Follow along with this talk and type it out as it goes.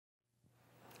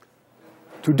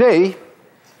Today,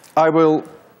 I will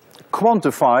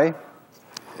quantify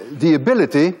the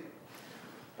ability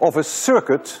of a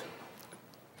circuit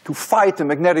to fight the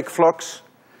magnetic flux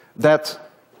that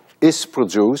is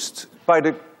produced by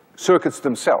the circuits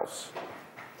themselves.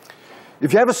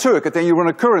 If you have a circuit and you run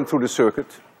a current through the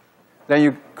circuit, then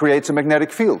you create a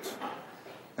magnetic field.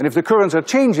 And if the currents are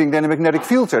changing, then the magnetic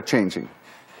fields are changing.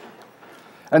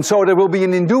 And so there will be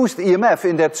an induced EMF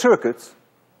in that circuit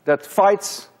that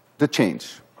fights the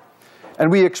change.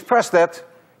 And we express that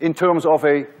in terms of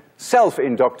a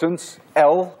self-inductance,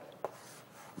 L,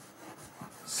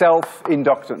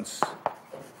 self-inductance.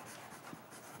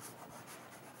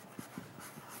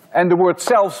 And the word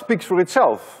self speaks for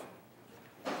itself.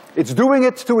 It's doing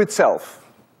it to itself.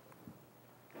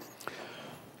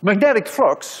 Magnetic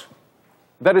flux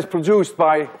that is produced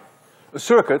by a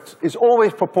circuit is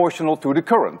always proportional to the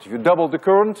current. If you double the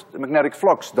current, the magnetic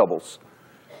flux doubles.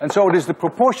 And so it is the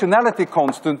proportionality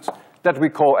constant that we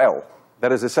call L.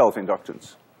 That is a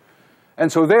self-inductance.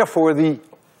 And so therefore the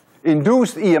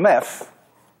induced EMF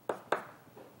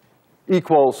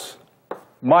equals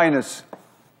minus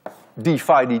d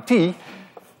phi dt,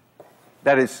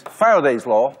 that is Faraday's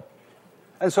law,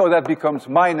 and so that becomes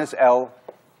minus L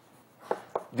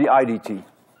di dt.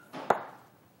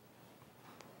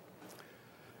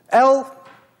 L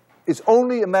is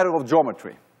only a matter of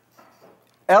geometry.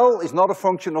 L is not a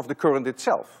function of the current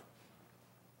itself.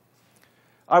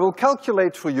 I will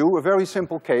calculate for you a very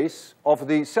simple case of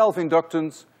the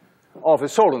self-inductance of a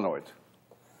solenoid.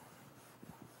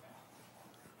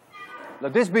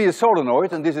 Let this be a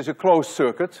solenoid, and this is a closed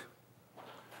circuit,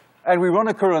 and we run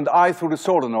a current I through the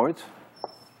solenoid,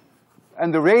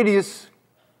 and the radius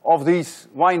of these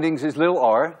windings is little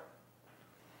r.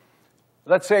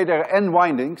 Let's say there are n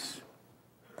windings,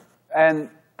 and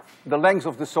the length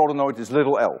of the solenoid is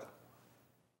little l.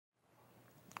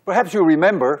 Perhaps you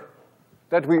remember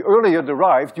that we earlier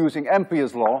derived, using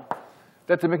Ampere's law,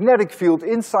 that the magnetic field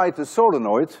inside the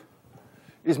solenoid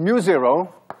is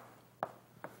mu0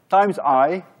 times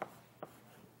I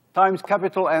times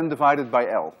capital N divided by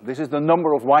L. This is the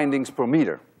number of windings per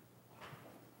meter.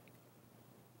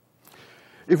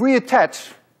 If we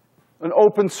attach an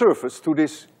open surface to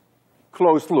this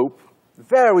closed loop,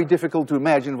 very difficult to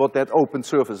imagine what that open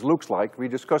surface looks like. We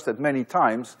discussed that many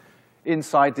times.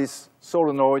 Inside this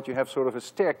solenoid you have sort of a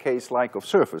staircase-like of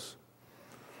surface.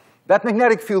 That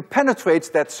magnetic field penetrates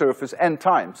that surface n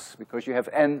times, because you have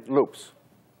n loops.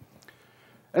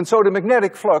 And so the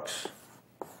magnetic flux,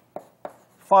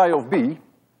 phi of B,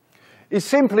 is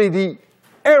simply the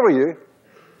area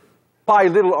pi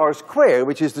little r squared,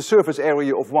 which is the surface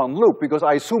area of one loop, because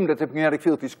I assume that the magnetic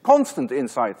field is constant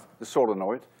inside the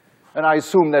solenoid, and I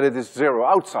assume that it is zero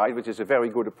outside, which is a very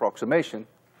good approximation.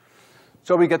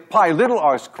 So we get pi little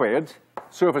r squared,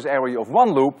 surface area of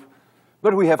one loop,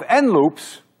 but we have n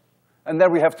loops, and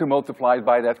then we have to multiply it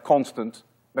by that constant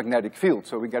magnetic field.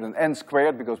 So we get an n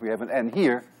squared, because we have an n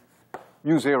here,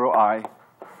 mu0 I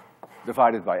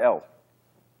divided by L.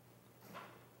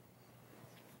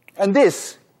 And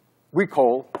this we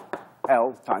call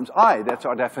L times I. That's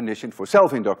our definition for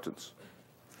self-inductance.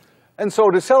 And so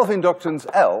the self-inductance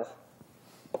L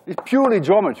is purely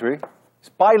geometry. It's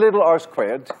pi little r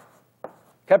squared,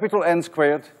 capital N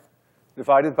squared,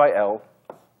 divided by L,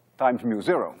 times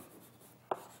mu0.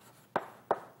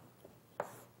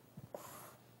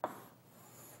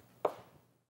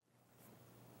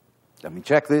 Let me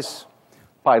check this.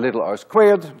 Pi little r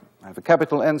squared, I have a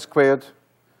capital N squared,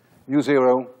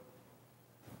 mu0,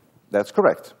 that's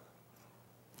correct,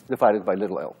 divided by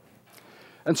little l.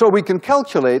 And so we can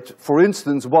calculate, for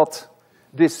instance, what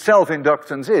this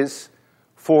self-inductance is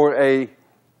for a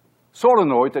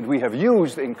solenoid that we have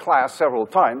used in class several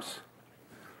times.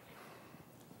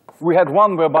 We had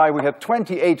one whereby we had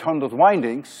 2,800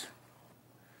 windings.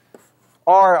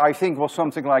 R, I think, was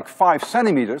something like 5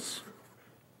 centimeters.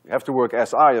 You have to work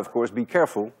SI, of course, be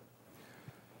careful.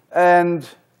 And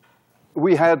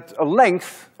we had a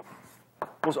length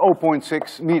was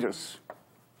 0.6 meters.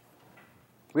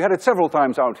 We had it several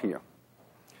times out here.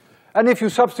 And if you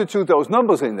substitute those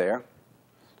numbers in there,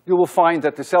 you will find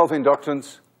that the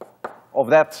self-inductance of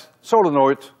that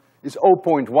solenoid is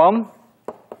 0.1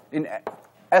 in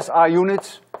SI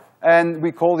units, and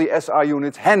we call the SI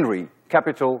units Henry,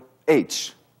 capital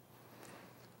H.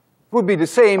 Would be the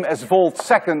same as volt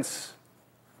seconds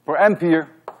per ampere,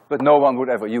 but no one would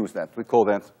ever use that. We call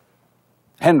that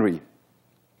Henry.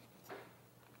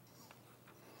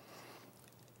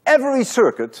 Every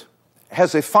circuit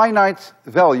has a finite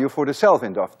value for the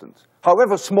self-inductance,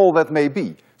 however small that may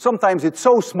be. Sometimes it's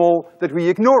so small that we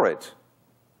ignore it.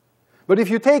 But if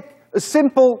you take a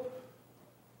simple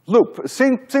loop, a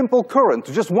simple current,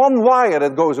 just one wire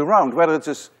that goes around, whether it's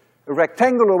a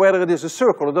rectangle or whether it is a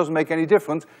circle, it doesn't make any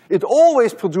difference, it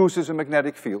always produces a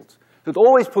magnetic field. It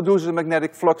always produces a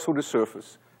magnetic flux through the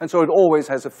surface. And so it always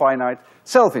has a finite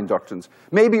self-inductance.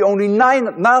 Maybe only 9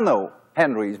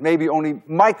 nanohenries, maybe only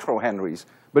microhenries,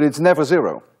 but it's never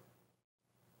zero.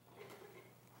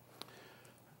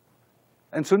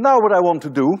 And so now what I want to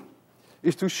do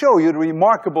is to show you the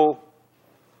remarkable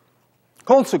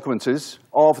consequences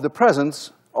of the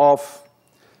presence of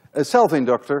a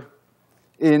self-inductor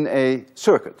in a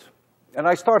circuit. And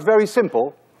I start very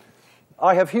simple.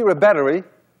 I have here a battery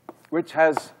which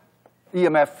has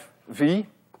EMF V.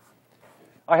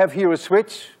 I have here a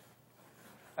switch,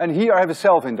 and here I have a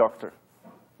self-inductor.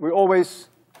 We always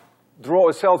draw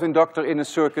a self-inductor in a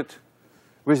circuit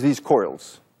with these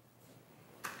coils.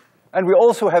 And we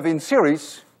also have in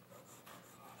series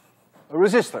a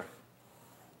resistor,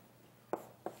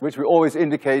 which we always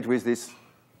indicate with these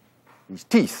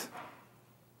teeth.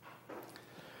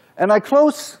 And I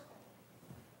close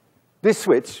this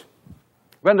switch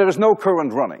when there is no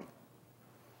current running.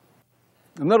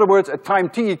 In other words, at time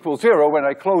t equals 0, when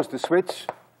I close the switch,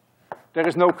 there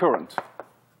is no current.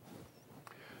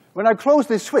 When I close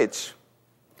this switch,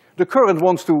 the current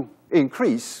wants to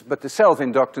increase, but the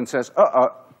self-inductance says,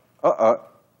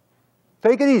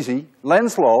 take it easy,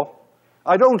 Lenz's law,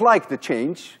 I don't like the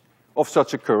change of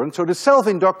such a current, so the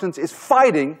self-inductance is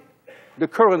fighting the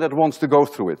current that wants to go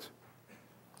through it.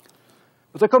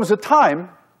 But there comes a time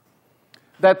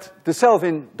that the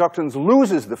self-inductance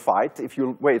loses the fight if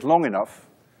you wait long enough,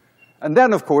 and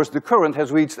then, of course, the current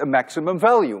has reached a maximum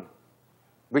value,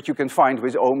 which you can find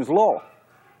with Ohm's law.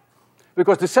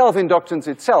 Because the self-inductance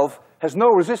itself has no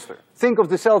resistor. Think of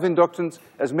the self-inductance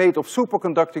as made of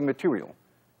superconducting material.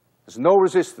 There's no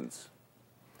resistance.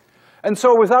 And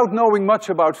so without knowing much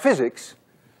about physics,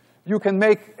 you can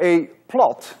make a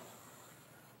plot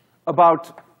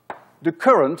about the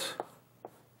current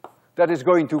that is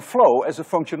going to flow as a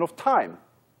function of time.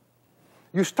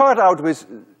 You start out with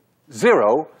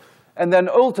 0, and then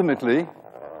ultimately,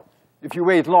 if you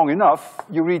wait long enough,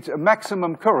 you reach a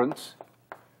maximum current,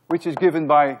 which is given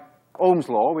by Ohm's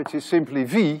law, which is simply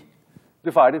V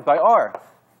divided by R.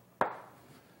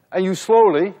 And you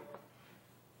slowly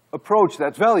approach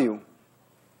that value.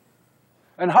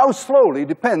 And how slowly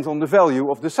depends on the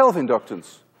value of the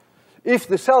self-inductance. If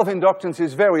the self-inductance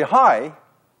is very high,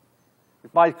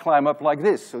 it might climb up like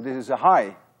this, so this is a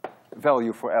high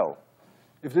value for L.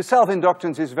 If the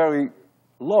self-inductance is very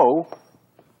low,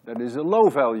 that is a low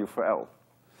value for L.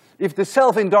 If the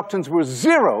self-inductance were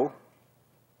 0,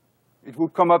 it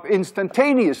would come up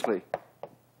instantaneously.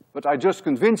 But I just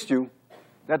convinced you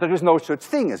that there is no such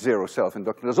thing as zero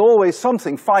self-inductance. There's always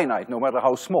something finite, no matter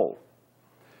how small.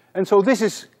 And so this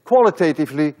is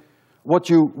qualitatively what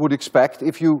you would expect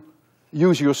if you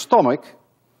use your stomach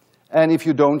and if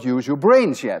you don't use your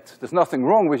brains yet. There's nothing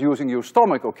wrong with using your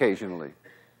stomach occasionally.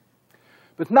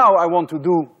 But now I want to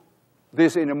do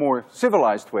this in a more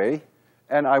civilized way,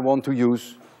 and I want to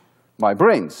use my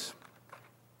brains.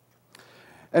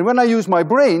 And when I use my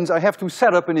brains, I have to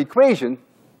set up an equation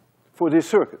for this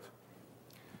circuit.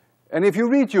 And if you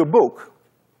read your book,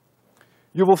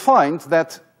 you will find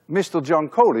that Mr.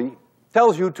 Giancoli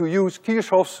tells you to use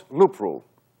Kirchhoff's loop rule.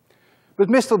 But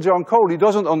Mr. Giancoli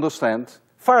doesn't understand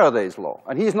Faraday's law,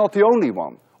 and he's not the only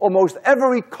one. Almost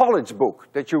every college book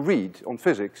that you read on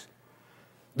physics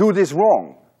do this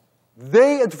wrong.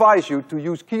 They advise you to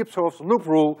use Kirchhoff's loop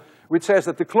rule, which says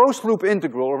that the closed loop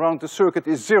integral around the circuit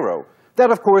is 0.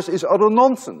 That, of course, is utter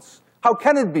nonsense. How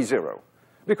can it be 0?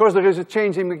 Because there is a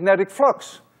change in magnetic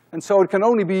flux, and so it can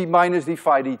only be minus d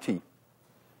phi dt.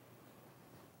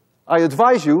 I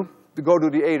advise you to go to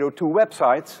the 802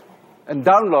 website and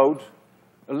download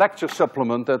a lecture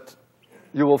supplement that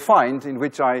you will find in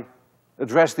which I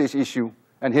address this issue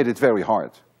and hit it very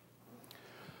hard.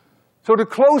 So the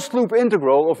closed loop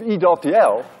integral of E dot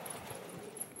dl,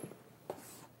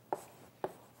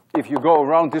 if you go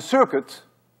around this circuit,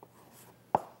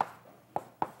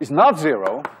 is not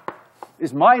 0,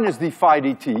 is minus d phi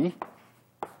dt,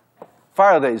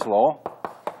 Faraday's law,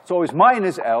 so is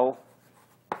minus L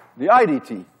the I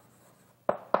dt.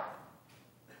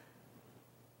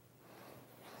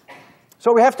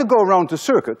 So we have to go around the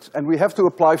circuit, and we have to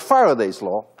apply Faraday's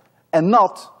law, and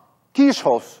not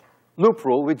Kirchhoff's loop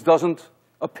rule, which doesn't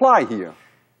apply here.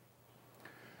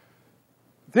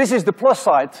 This is the plus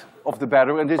side of the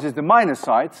battery, and this is the minus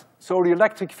side, so the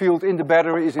electric field in the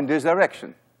battery is in this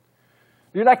direction.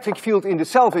 The electric field in the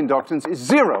self-inductance is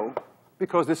 0,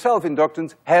 because the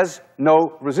self-inductance has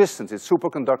no resistance. It's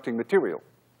superconducting material.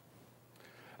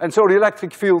 And so the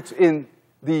electric field in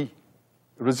the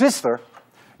resistor,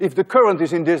 if the current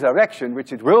is in this direction,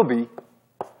 which it will be,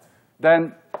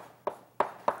 then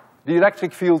the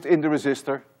electric field in the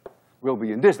resistor will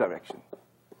be in this direction.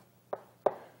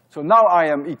 So now I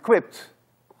am equipped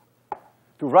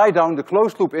to write down the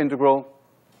closed loop integral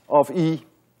of E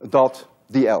dot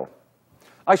dl.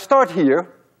 I start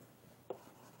here,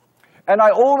 and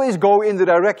I always go in the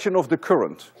direction of the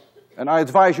current, and I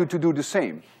advise you to do the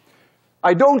same.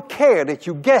 I don't care that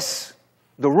you guess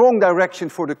the wrong direction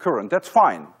for the current, that's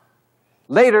fine.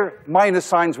 Later, minus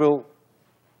signs will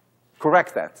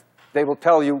correct that. They will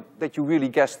tell you that you really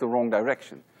guessed the wrong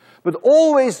direction. But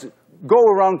always go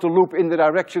around the loop in the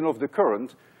direction of the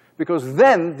current, because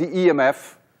then the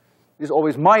EMF is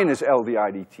always minus L di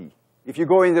dt. If you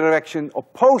go in the direction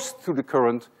opposed to the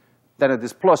current, then it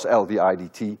is plus L di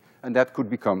dt, and that could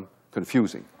become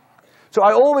confusing. So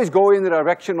I always go in the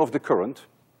direction of the current,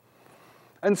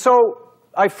 and so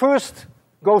I first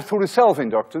go through the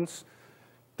self-inductance.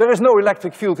 There is no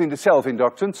electric field in the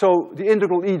self-inductance, so the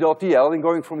integral E dot dl in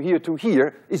going from here to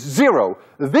here is zero.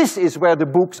 This is where the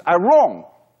books are wrong.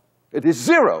 It is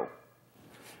zero.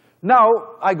 Now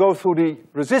I go through the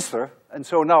resistor, and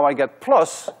so now I get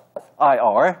plus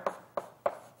IR.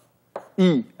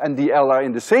 E and dl are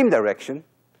in the same direction.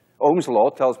 Ohm's law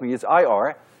tells me it's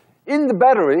IR. In the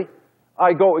battery,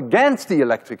 I go against the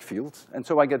electric field, and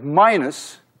so I get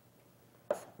minus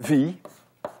V.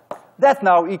 That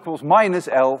now equals minus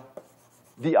L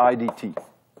di dt.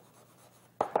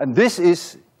 And this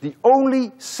is the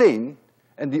only sane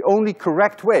and the only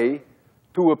correct way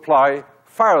to apply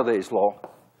Faraday's law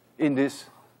in this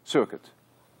circuit.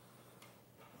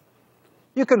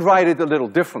 You can write it a little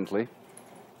differently,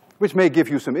 which may give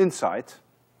you some insight.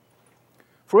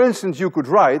 For instance, you could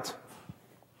write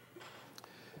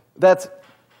that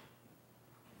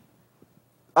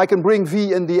I can bring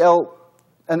V and dl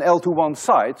and L to one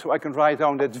side, so I can write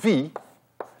down that V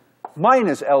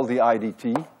minus L di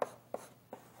dt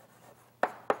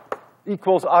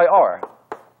equals IR.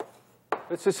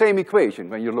 It's the same equation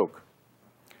when you look.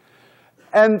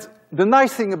 And the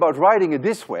nice thing about writing it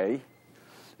this way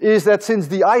is that since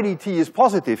the IDT is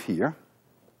positive here,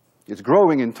 it's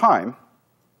growing in time,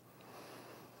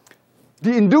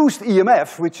 the induced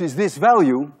EMF, which is this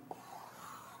value,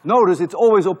 notice it's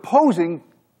always opposing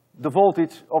the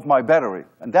voltage of my battery.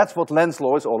 And that's what Lenz's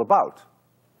law is all about.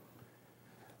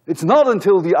 It's not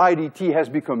until the IDT has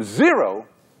become zero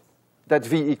that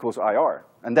V equals IR.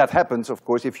 And that happens, of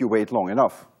course, if you wait long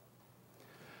enough.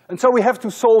 And so we have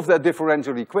to solve that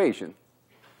differential equation.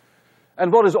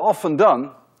 And what is often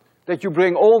done, that you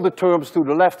bring all the terms to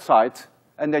the left side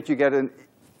and that you get a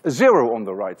zero on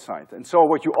the right side. And so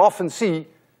what you often see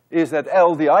is that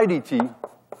L di dt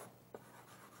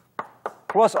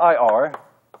plus IR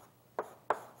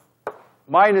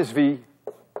minus V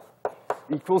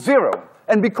equals zero.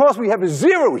 And because we have a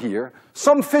zero here,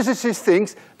 some physicist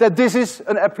thinks that this is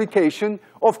an application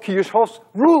of Kirchhoff's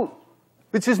rule,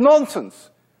 which is nonsense.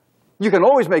 You can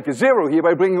always make a zero here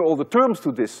by bringing all the terms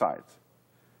to this side.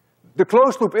 The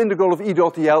closed loop integral of E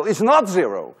dot dl is not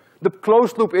zero. The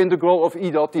closed loop integral of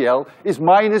E dot dl is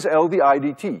minus L di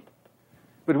dt.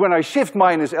 But when I shift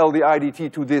minus L di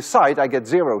dt to this side, I get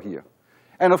zero here.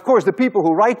 And of course, the people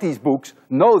who write these books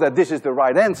know that this is the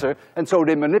right answer, and so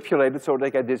they manipulate it so they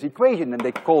get this equation, and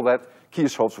they call that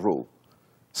Kirchhoff's rule.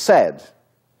 Sad,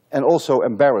 and also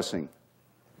embarrassing.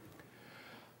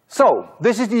 So,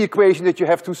 this is the equation that you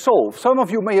have to solve. Some of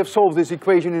you may have solved this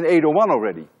equation in 801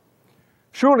 already.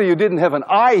 Surely you didn't have an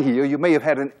I here, you may have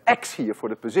had an X here for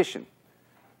the position.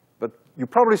 But you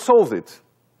probably solved it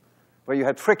where you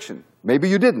had friction. Maybe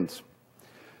you didn't.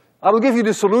 I will give you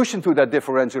the solution to that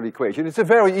differential equation. It's a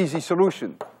very easy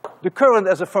solution. The current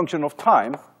as a function of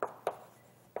time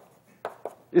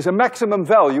is a maximum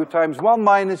value times 1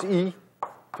 minus E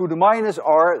to the minus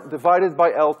R divided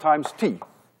by L times T.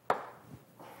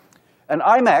 And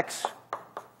Imax,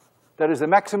 that is the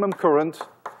maximum current,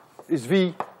 is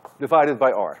V divided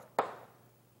by R.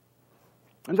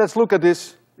 And let's look at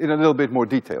this in a little bit more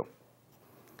detail.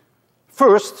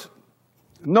 First,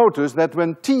 notice that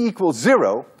when T equals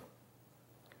 0,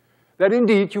 that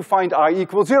indeed you find I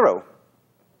equals 0.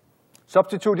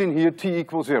 Substitute in here T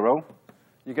equals 0,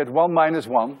 you get 1 minus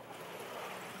 1.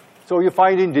 So you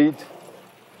find indeed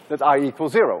that I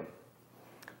equals 0.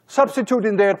 Substitute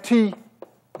in there T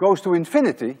goes to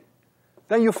infinity,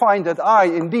 then you find that I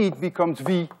indeed becomes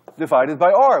V divided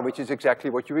by R, which is exactly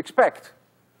what you expect.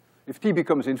 If T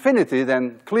becomes infinity,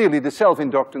 then clearly the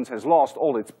self-inductance has lost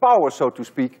all its power, so to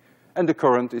speak, and the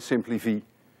current is simply V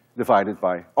divided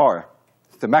by R.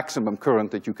 It's the maximum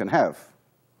current that you can have.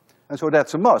 And so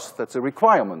that's a must, that's a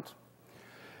requirement.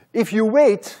 If you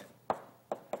wait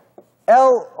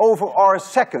L over R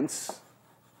seconds,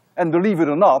 and believe it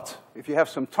or not, if you have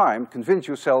some time, convince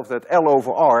yourself that L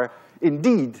over R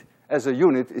indeed as a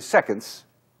unit is seconds,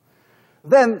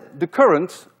 then the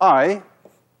current, I,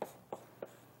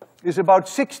 is about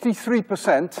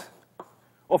 63%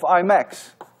 of I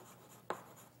max.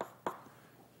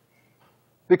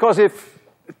 Because if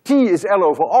T is L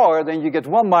over R, then you get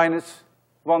 1 minus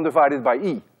 1 divided by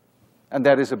E, and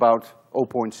that is about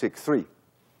 0.63.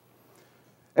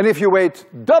 And if you wait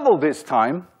double this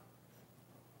time,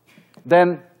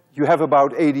 then you have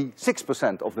about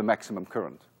 86% of the maximum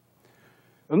current.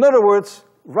 In other words,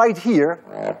 right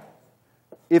here,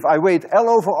 if I wait L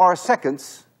over R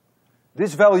seconds,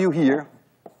 this value here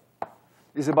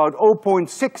is about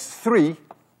 0.63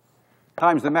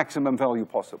 times the maximum value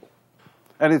possible.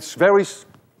 And it's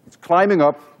climbing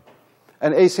up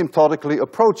and asymptotically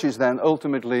approaches then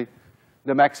ultimately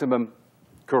the maximum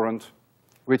current,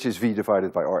 which is V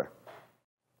divided by R.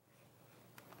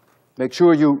 Make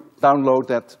sure you download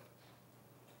that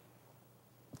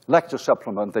lecture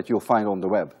supplement that you'll find on the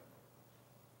web.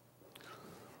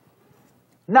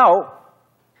 Now,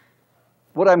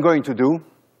 what I'm going to do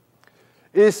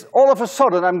is all of a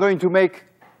sudden I'm going to make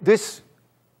this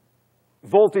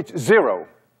voltage 0.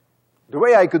 The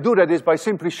way I could do that is by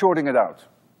simply shorting it out.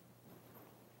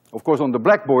 Of course, on the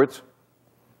blackboard,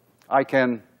 I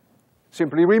can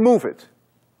simply remove it.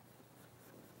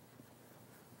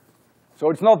 So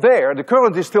it's not there, the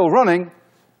current is still running,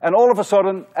 and all of a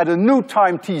sudden, at a new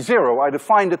time t0, I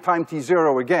define the time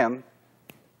t0 again,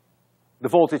 the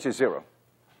voltage is 0.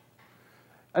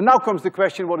 And now comes the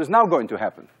question, what is now going to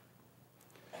happen?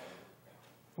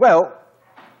 Well,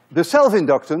 the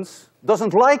self-inductance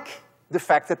doesn't like the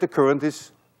fact that the current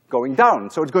is going down,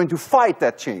 so it's going to fight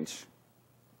that change.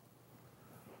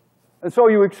 And so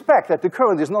you expect that the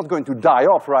current is not going to die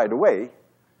off right away,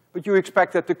 but you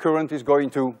expect that the current is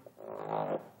going to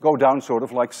go down sort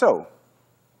of like so.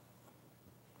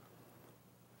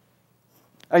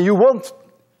 And you want,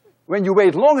 when you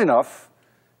wait long enough,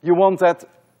 you want that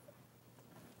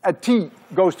at t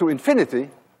goes to infinity,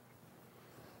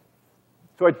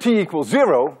 so at t equals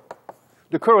 0,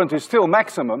 the current is still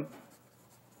maximum,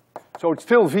 so it's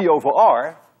still V over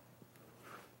R,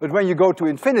 but when you go to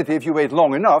infinity, if you wait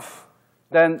long enough,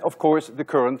 then of course the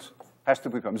current has to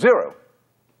become 0.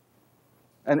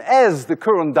 And as the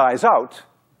current dies out,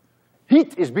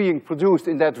 heat is being produced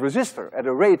in that resistor at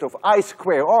a rate of I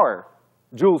square R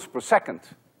joules per second.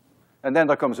 And then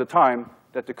there comes a time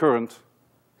that the current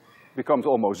becomes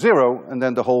almost 0, and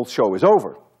then the whole show is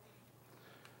over.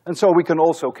 And so we can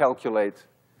also calculate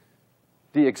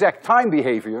the exact time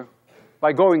behavior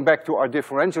by going back to our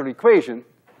differential equation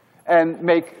and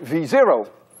make V 0.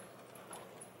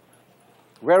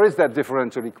 Where is that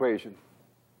differential equation?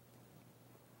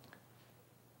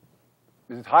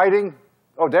 Is it hiding?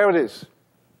 Oh, there it is.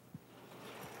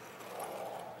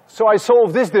 So I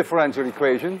solve this differential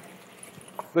equation,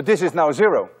 but this is now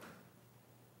 0.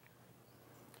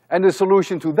 And the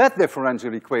solution to that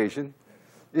differential equation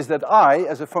is that I,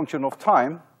 as a function of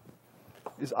time,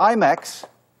 is I max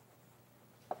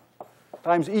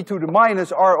times e to the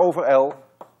minus R over L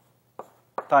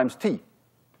times t.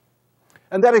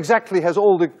 And that exactly has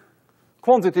all the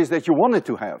quantities that you want it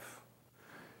to have.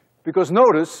 Because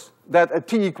notice that at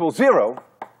t equals 0,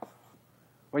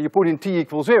 when you put in t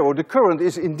equals 0, the current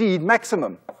is indeed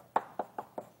maximum.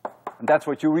 And that's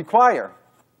what you require.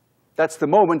 That's the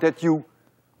moment that you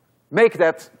make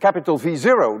that capital V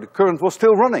 0, the current was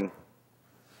still running.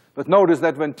 But notice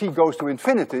that when t goes to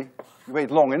infinity, you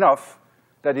wait long enough,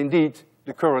 that indeed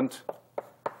the current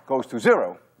goes to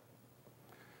 0.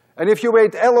 And if you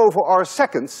wait L over R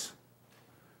seconds,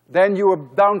 then you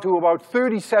are down to about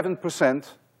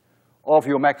 37% of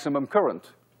your maximum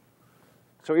current.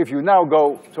 So if you now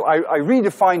go, so I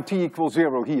redefine t equals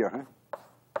 0 here.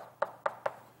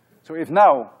 So if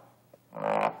now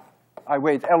I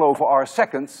wait L over R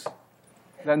seconds,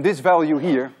 then this value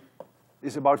here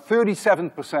is about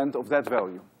 37% of that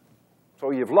value.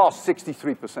 So you've lost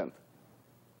 63%.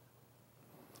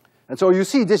 And so you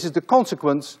see, this is the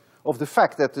consequence of the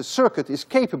fact that the circuit is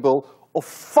capable of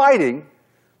fighting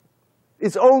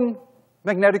its own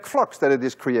magnetic flux that it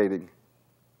is creating.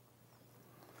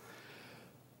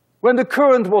 When the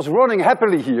current was running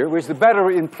happily here with the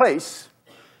battery in place,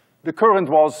 the current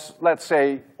was, let's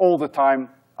say, all the time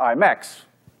I max.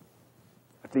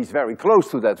 At least very close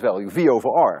to that value, V over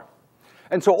R.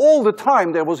 And so all the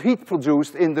time there was heat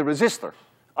produced in the resistor,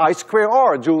 I square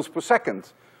R joules per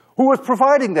second. Who was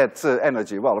providing that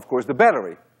energy? Well, of course, the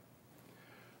battery.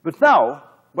 But now,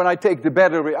 when I take the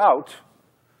battery out,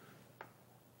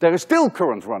 there is still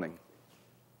current running.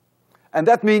 And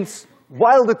that means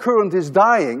while the current is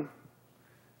dying,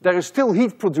 there is still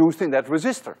heat produced in that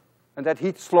resistor. And that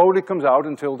heat slowly comes out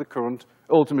until the current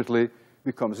ultimately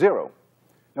becomes zero.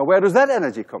 Now, where does that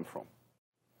energy come from?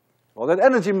 Well, that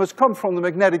energy must come from the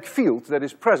magnetic field that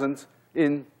is present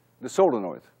in the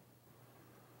solenoid.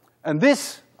 And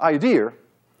this idea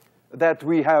that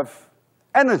we have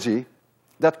energy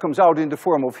that comes out in the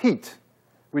form of heat,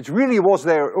 which really was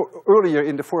there earlier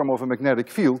in the form of a magnetic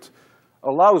field,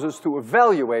 allows us to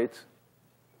evaluate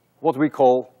what we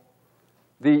call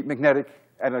the magnetic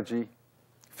energy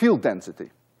field density.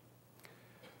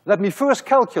 Let me first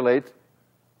calculate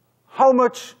how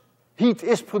much heat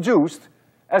is produced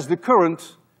as the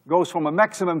current goes from a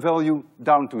maximum value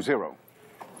down to zero.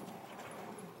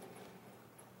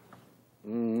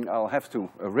 I'll have to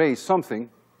erase something.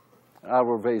 I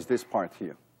will erase this part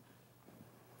here.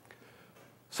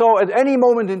 So at any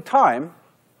moment in time,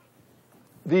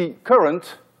 the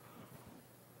current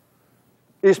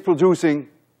is producing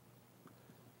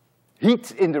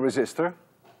heat in the resistor.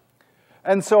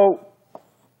 And so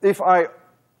if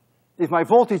my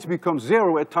voltage becomes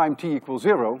zero at time t equals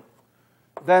zero,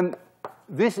 then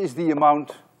this is the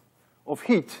amount of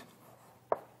heat,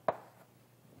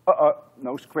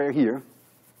 no square here,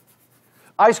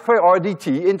 I square R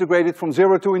dt integrated from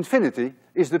 0 to infinity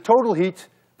is the total heat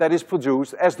that is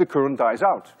produced as the current dies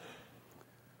out.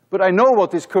 But I know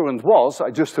what this current was, I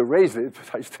just erased it,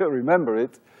 but I still remember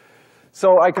it.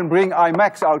 So I can bring I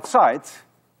max outside,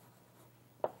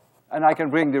 and I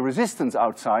can bring the resistance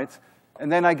outside,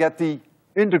 and then I get the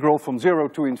integral from 0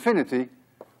 to infinity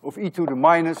of e to the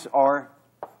minus R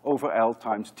over L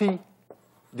times t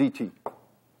dt.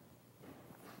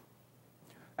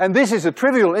 And this is a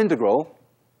trivial integral.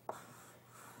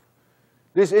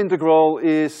 This integral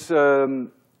is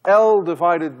L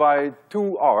divided by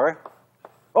 2R.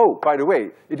 Oh, by the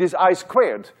way, it is I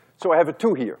squared, so I have a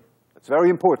 2 here. That's very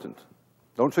important.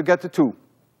 Don't forget the 2.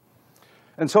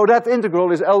 And so that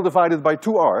integral is L divided by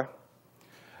 2R.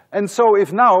 And so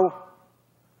if now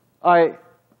I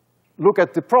look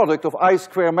at the product of I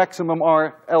square maximum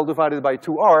R, L divided by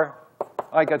 2R,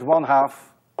 I get 1/2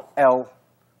 L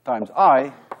times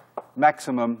I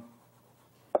maximum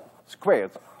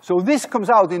squared. So this comes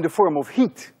out in the form of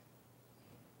heat.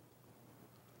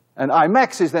 And I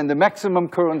max is then the maximum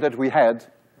current that we had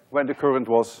when the current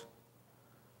was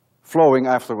flowing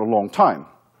after a long time.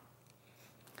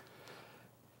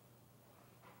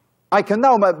 I can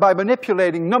now, by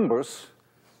manipulating numbers,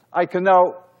 I can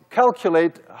now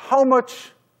calculate how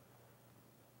much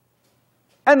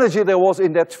energy there was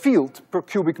in that field per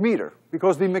cubic meter,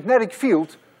 because the magnetic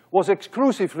field was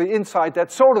exclusively inside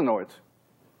that solenoid.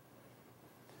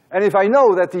 And if I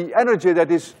know that the energy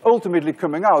that is ultimately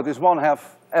coming out is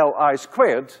 1/2 Li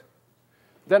squared,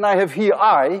 then I have here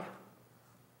I,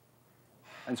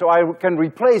 and so I can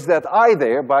replace that I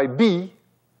there by B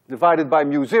divided by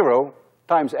mu 0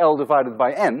 times L divided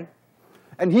by N,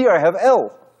 and here I have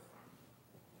L.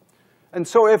 And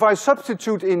so if I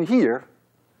substitute in here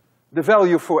the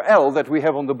value for L that we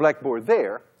have on the blackboard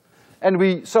there, and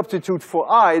we substitute for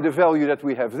I the value that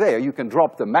we have there, you can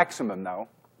drop the maximum now.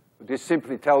 This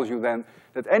simply tells you then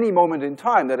that any moment in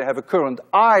time that I have a current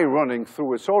I running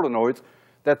through a solenoid,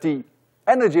 that the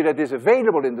energy that is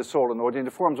available in the solenoid in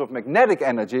the forms of magnetic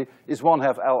energy is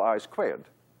 1/2 Li squared.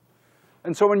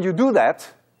 And so when you do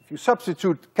that, if you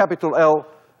substitute capital L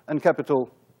and capital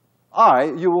I,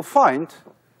 you will find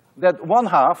that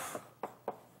 1/2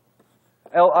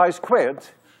 Li squared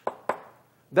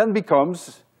then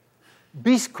becomes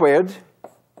B squared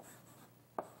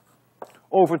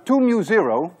over 2 mu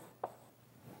 0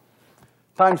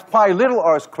 times pi little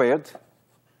r squared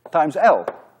times L.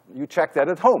 You check that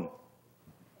at home.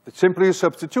 It's simply a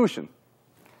substitution.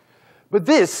 But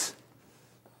this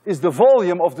is the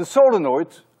volume of the solenoid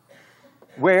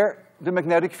where the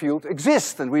magnetic field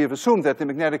exists, and we have assumed that the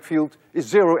magnetic field is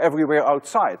 0 everywhere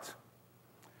outside.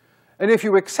 And if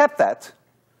you accept that,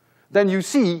 then you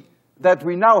see that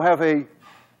we now have a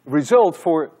result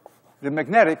for the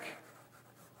magnetic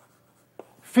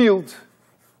field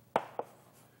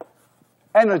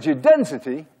energy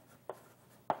density,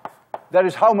 that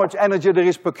is how much energy there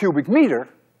is per cubic meter.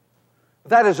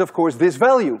 That is, of course, this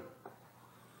value.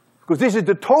 Because this is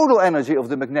the total energy of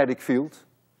the magnetic field,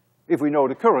 if we know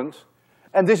the current,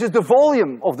 and this is the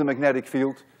volume of the magnetic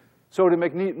field. So the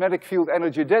magnetic field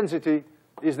energy density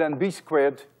is then B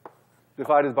squared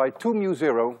divided by 2 mu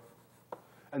 0,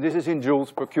 and this is in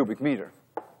joules per cubic meter.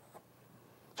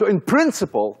 So in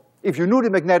principle, if you knew the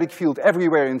magnetic field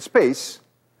everywhere in space,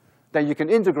 then you can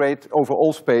integrate over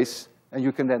all space, and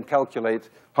you can then calculate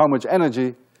how much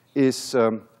energy is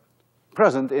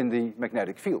present in the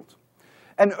magnetic field.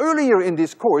 And earlier in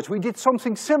this course, we did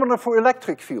something similar for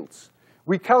electric fields.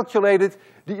 We calculated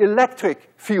the electric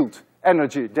field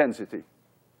energy density.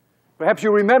 Perhaps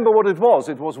you remember what it was.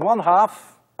 It was 1/2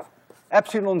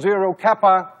 epsilon 0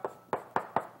 kappa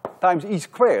times E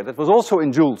squared. That was also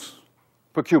in joules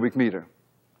per cubic meter.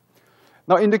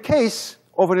 Now, in the case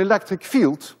of an electric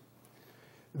field,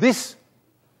 this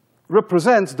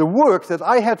represents the work that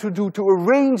I had to do to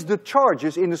arrange the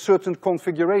charges in a certain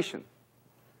configuration.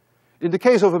 In the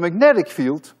case of a magnetic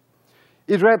field,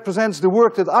 it represents the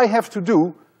work that I have to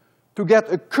do to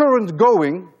get a current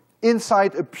going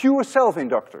inside a pure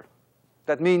self-inductor.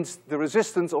 That means the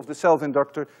resistance of the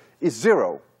self-inductor is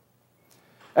 0.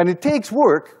 And it takes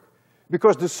work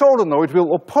because the solenoid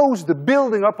will oppose the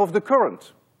building up of the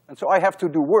current. And so I have to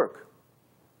do work.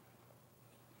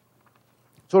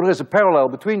 So there is a parallel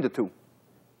between the two.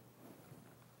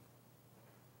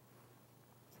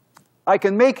 I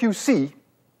can make you see,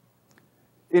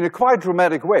 in a quite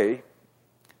dramatic way,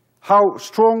 how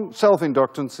strong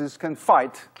self-inductances can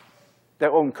fight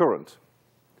their own current.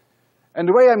 And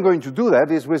the way I'm going to do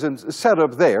that is with a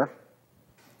setup there,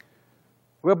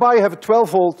 whereby I have a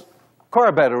 12-volt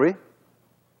car battery,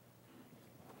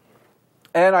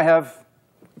 and I have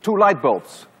 2 light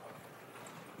bulbs.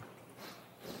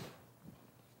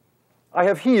 I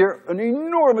have here an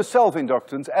enormous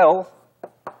self-inductance, L,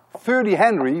 30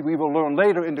 Henry. We will learn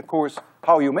later in the course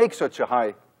how you make such a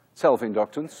high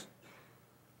self-inductance.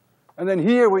 And then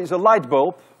here is a light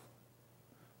bulb.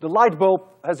 The light bulb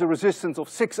has a resistance of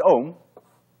 6 ohm.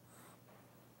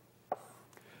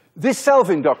 This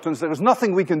self-inductance, there is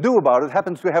nothing we can do about it,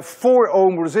 happens to have 4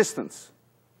 ohm resistance.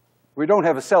 We don't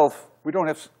have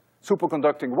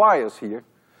superconducting wires here.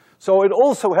 So it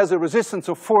also has a resistance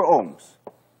of 4 ohms.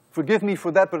 Forgive me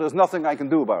for that, but there's nothing I can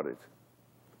do about it.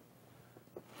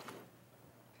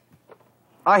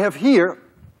 I have here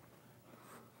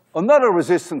another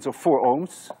resistance of 4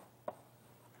 ohms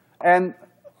and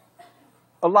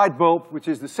a light bulb, which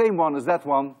is the same one as that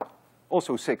one,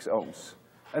 also 6 ohms.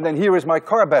 And then here is my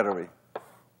car battery,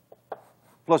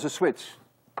 plus a switch.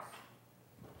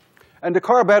 And the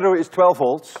car battery is 12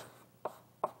 volts.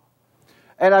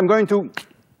 And I'm going to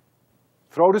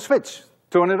throw the switch,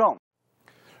 turn it on.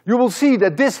 You will see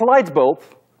that this light bulb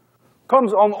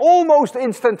comes on almost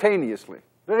instantaneously.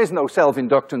 There is no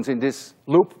self-inductance in this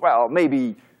loop. Well,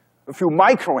 maybe a few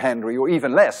microhenry or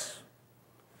even less.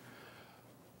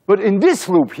 But in this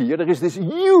loop here, there is this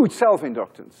huge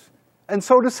self-inductance. And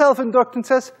so the self-inductance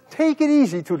says, take it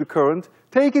easy to the current,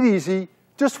 take it easy,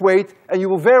 just wait, and you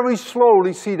will very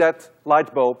slowly see that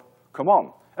light bulb come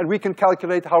on. And we can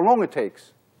calculate how long it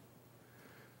takes.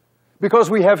 Because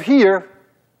we have here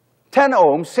 10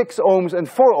 ohms, 6 ohms, and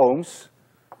 4 ohms,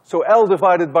 so L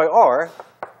divided by R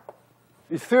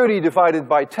is 30 divided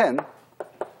by 10,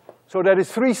 so that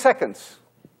is 3 seconds.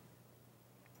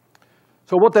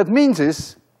 So what that means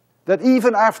is that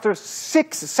even after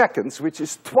 6 seconds, which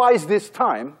is twice this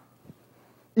time,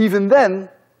 even then,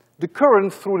 the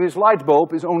current through this light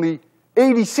bulb is only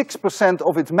 86%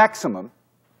 of its maximum.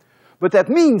 But that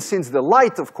means, since the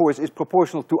light, of course, is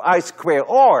proportional to I square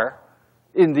R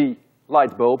in the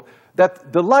light bulb,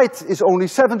 that the light is only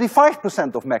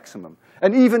 75% of maximum.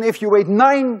 And even if you wait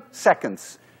 9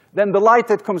 seconds, then the light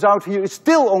that comes out here is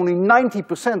still only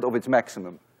 90% of its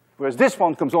maximum, whereas this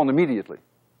one comes on immediately.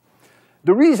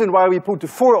 The reason why we put the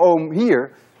 4 ohm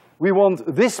here, we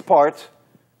want this part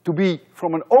to be,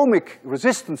 from an ohmic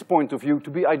resistance point of view, to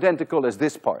be identical as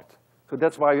this part. So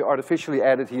that's why we artificially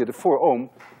added here the 4 ohm,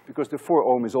 because the 4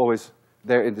 ohm is always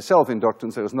there in the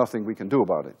self-inductance. There is nothing we can do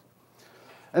about it.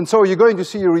 And so you're going to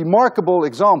see a remarkable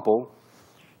example.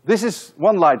 This is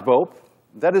one light bulb.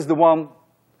 That is the one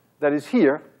that is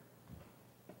here.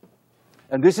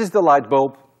 And this is the light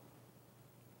bulb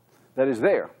that is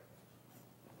there.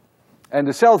 And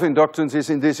the self-inductance is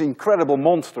in this incredible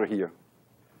monster here.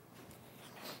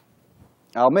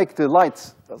 I'll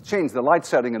change the light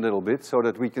setting a little bit so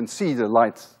that we can see the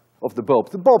light of the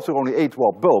bulb. The bulbs are only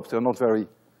 8-watt bulbs. They're not very,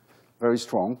 very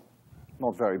strong,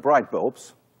 not very bright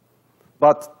bulbs.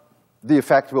 But the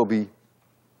effect will be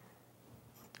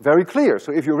very clear.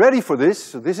 So if you're ready for this,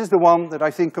 so this is the one that I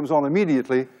think comes on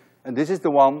immediately, and this is the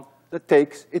one that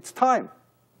takes its time.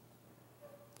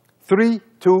 3,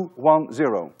 2, 1,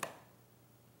 0.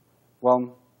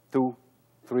 1, 2,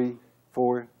 3,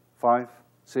 4, 5,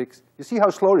 6. You see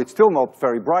how slowly? It's still not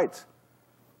very bright.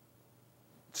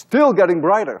 It's still getting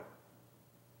brighter.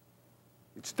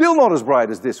 It's still not as bright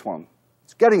as this one.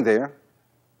 It's getting there.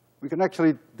 We can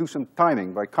actually do some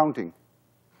timing by counting.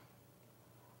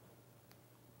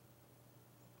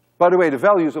 By the way, the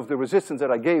values of the resistance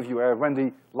that I gave you are when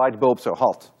the light bulbs are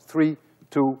hot. 3,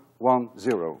 2, 1,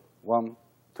 0. 1,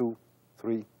 2,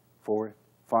 3, 4,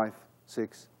 5,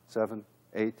 6, 7,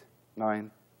 8,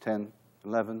 9, 10,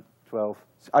 11, 12.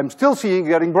 I'm still seeing it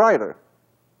getting brighter.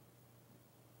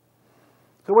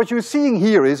 So what you're seeing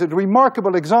here is a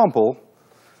remarkable example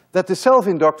that the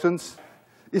self-inductance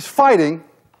is fighting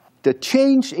the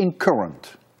change in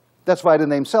current. That's why the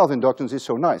name self-inductance is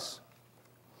so nice.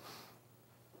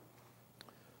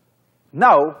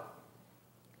 Now,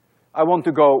 I want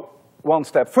to go one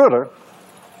step further,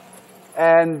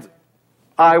 and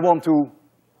I want to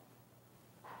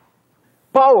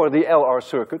power the LR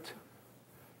circuit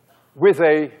with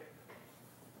a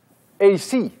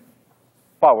AC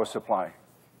power supply.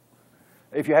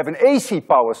 If you have an AC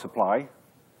power supply,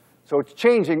 so it's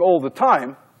changing all the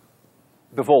time,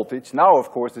 the voltage, now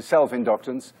of course the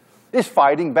self-inductance is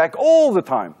fighting back all the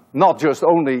time. Not just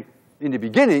only in the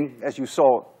beginning, as you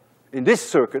saw in this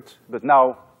circuit, but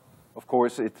now, of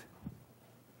course, it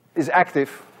is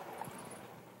active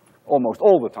almost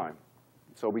all the time.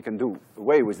 So we can do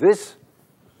away with this.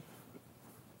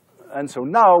 And so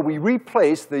now we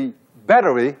replace the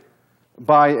battery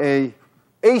by a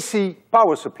AC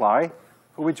power supply,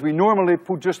 for which we normally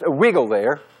put just a wiggle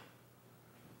there.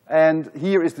 And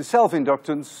here is the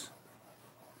self-inductance,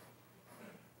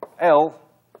 L,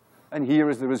 and here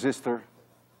is the resistor,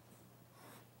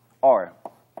 R.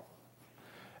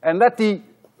 And let the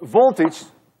voltage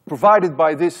provided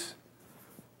by this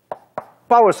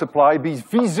power supply be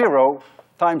V0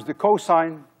 times the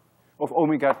cosine of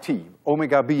omega t,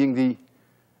 omega being the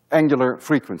angular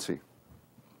frequency.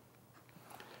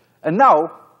 And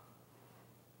now,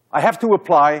 I have to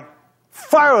apply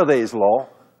Faraday's law,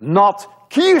 not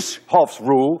Kirchhoff's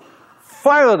rule,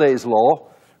 Faraday's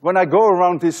law, when I go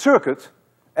around this circuit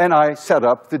and I set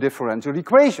up the differential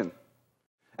equation.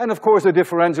 And of course the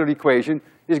differential equation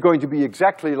is going to be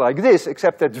exactly like this,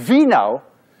 except that V now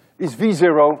is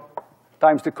V0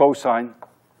 times the cosine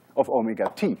of omega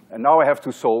t. And now I have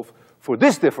to solve for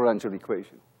this differential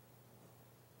equation.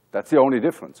 That's the only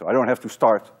difference, so I don't have to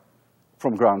start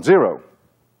from ground zero.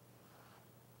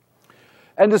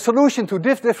 And the solution to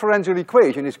this differential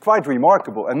equation is quite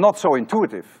remarkable and not so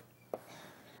intuitive.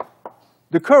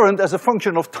 The current as a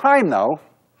function of time now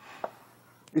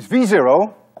is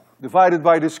V0 divided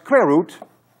by the square root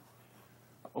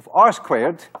of R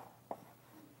squared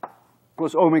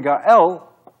plus omega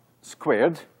L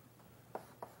squared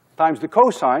times the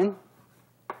cosine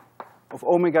of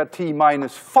omega t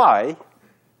minus phi,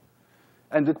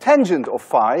 and the tangent of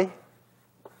phi,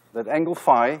 that angle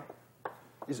phi,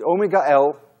 is omega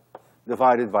L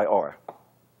divided by R.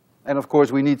 And of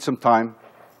course we need some time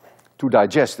to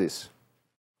digest this.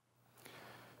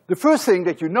 The first thing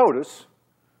that you notice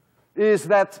is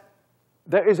that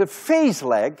there is a phase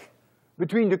lag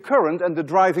between the current and the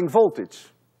driving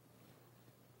voltage.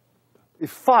 If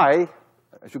phi,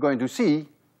 as you're going to see,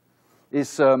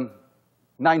 is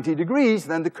 90 degrees,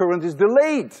 then the current is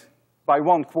delayed by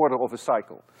 1/4 of a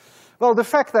cycle. Well, the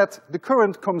fact that the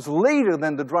current comes later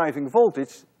than the driving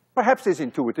voltage perhaps is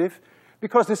intuitive,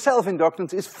 because the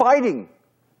self-inductance is fighting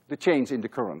the change in the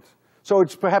current. So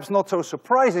it's perhaps not so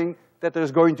surprising that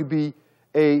there's going to be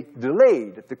a delay,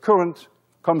 that the current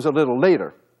comes a little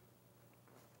later.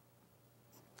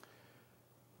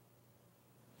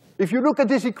 If you look at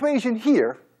this equation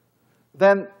here,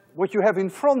 then what you have in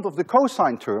front of the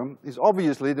cosine term is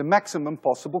obviously the maximum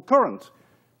possible current,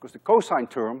 because the cosine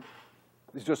term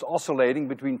is just oscillating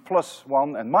between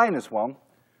 +1 and -1,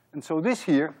 and so this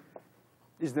here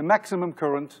is the maximum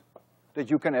current that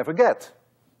you can ever get.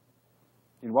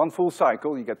 In one full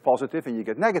cycle, you get positive and you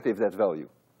get negative that value.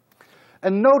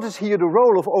 And notice here the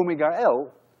role of omega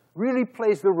L really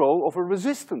plays the role of a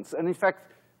resistance, and in fact,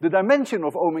 the dimension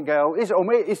of omega L is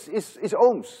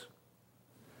ohms.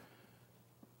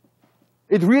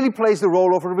 It really plays the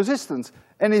role of a resistance,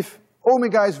 and if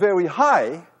omega is very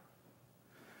high,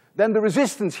 then the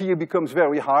resistance here becomes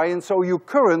very high, and so your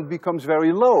current becomes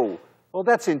very low. Well,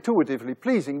 that's intuitively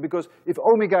pleasing, because if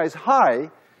omega is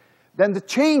high, then the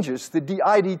changes, the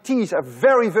dIdTs, are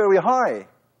very, very high.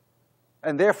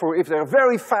 And therefore, if there are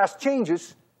very fast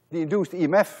changes, the induced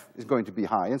EMF is going to be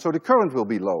high, and so the current will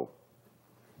be low.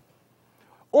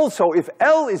 Also, if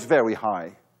L is very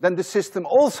high, then the system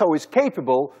also is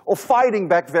capable of fighting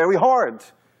back very hard.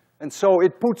 And so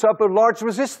it puts up a large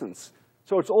resistance.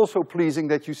 So it's also pleasing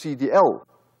that you see the L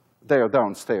there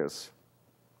downstairs.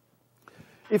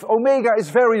 If omega is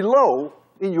very low,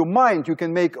 in your mind you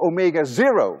can make omega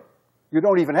 0. You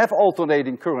don't even have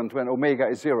alternating current when omega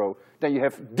is 0. Then you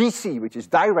have DC, which is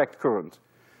direct current.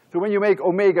 So when you make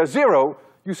omega 0,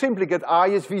 you simply get I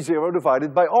is V0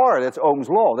 divided by R. That's Ohm's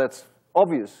law. That's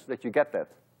obvious that you get that.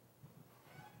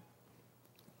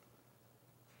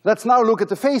 Let's now look at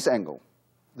the phase angle.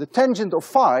 The tangent of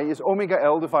phi is omega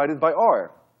L divided by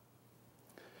R.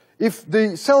 If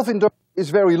the self-inductance is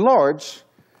very large,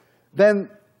 then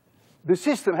the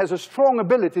system has a strong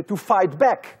ability to fight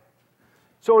back.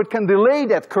 So it can delay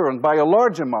that current by a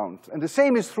large amount. And the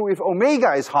same is true if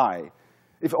omega is high.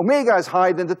 If omega is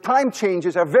high, then the time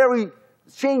changes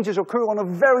occur on a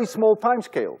very small time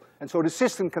scale. And so the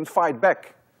system can fight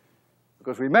back.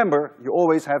 Because remember, you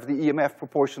always have the EMF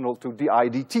proportional to di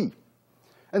dt.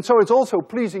 And so it's also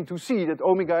pleasing to see that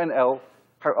omega and L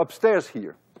are upstairs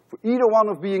here. For either one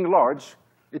of being large,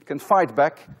 it can fight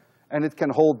back and it can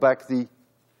hold back the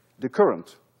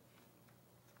current.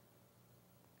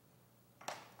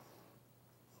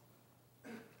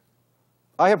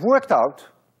 I have worked out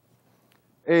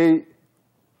a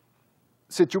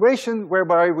situation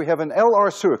whereby we have an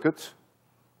LR circuit.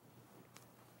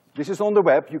 This is on the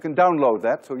web, you can download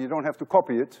that, so you don't have to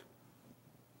copy it.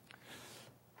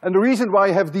 And the reason why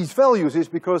I have these values is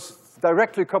because it's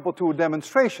directly coupled to a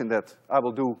demonstration that I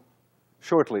will do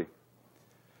shortly.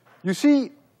 You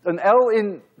see an L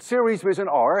in series with an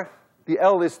R. The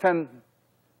L is 10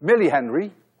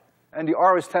 millihenry, and the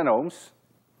R is 10 ohms.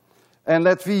 And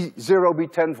let V0 be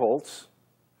 10 volts.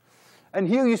 And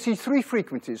here you see three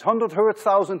frequencies, 100 hertz,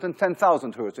 1000, and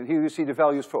 10,000 hertz. And here you see the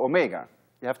values for omega.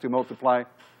 You have to multiply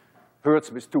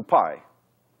hertz with 2 pi.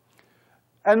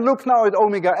 And look now at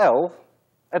omega L.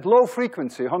 At low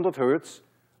frequency, 100 hertz,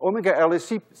 omega L is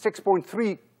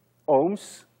 6.3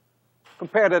 ohms.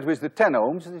 Compare that with the 10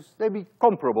 ohms, they be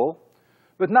comparable.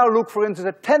 But now look, for instance,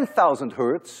 at 10,000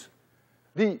 hertz,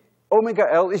 the omega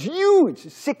L is huge,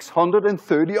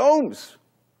 630 ohms.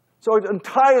 So it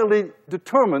entirely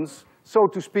determines, so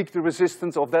to speak, the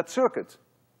resistance of that circuit.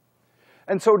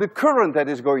 And so the current that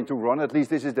is going to run, at least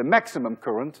this is the maximum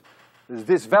current, is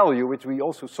this value, which we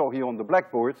also saw here on the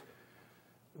blackboard.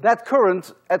 That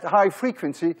current at high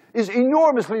frequency is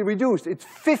enormously reduced. It's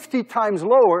 50 times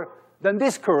lower than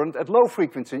this current at low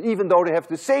frequency, even though they have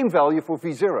the same value for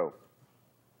V0.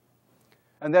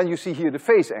 And then you see here the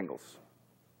phase angles.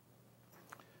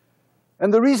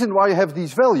 And the reason why I have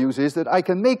these values is that I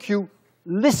can make you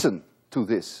listen to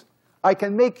this. I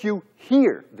can make you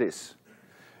hear this.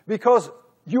 Because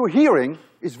your hearing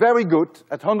is very good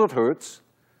at 100 hertz,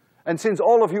 and since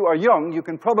all of you are young, you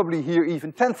can probably hear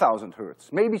even 10,000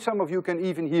 hertz. Maybe some of you can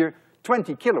even hear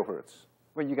 20 kilohertz.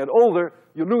 When you get older,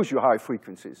 you lose your high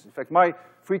frequencies. In fact, my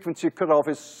frequency cutoff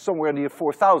is somewhere near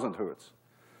 4,000 hertz.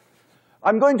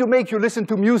 I'm going to make you listen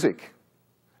to music.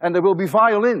 And there will be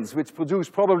violins which produce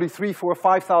probably 3,000, 4,000,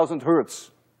 5,000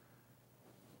 hertz.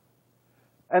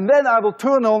 And then I will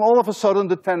turn on all of a sudden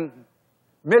the 10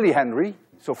 millihenry.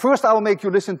 So first I will make you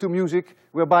listen to music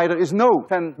whereby there is no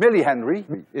 10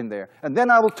 millihenry in there. And then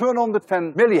I will turn on the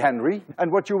 10 millihenry,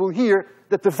 and what you will hear,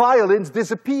 that the violins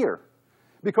disappear.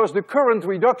 Because the current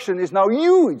reduction is now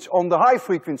huge on the high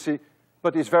frequency,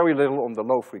 but is very little on the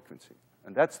low frequency.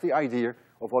 And that's the idea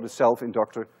of what a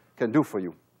self-inductor can do for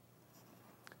you.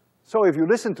 So if you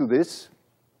listen to this,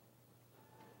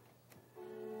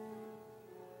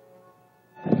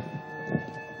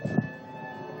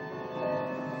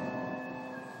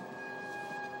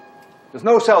 there's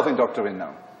no self-inductor in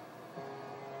now.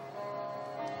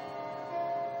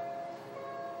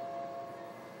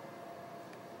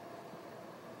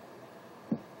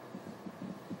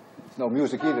 There's no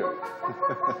music either.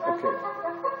 Okay.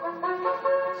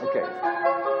 Okay.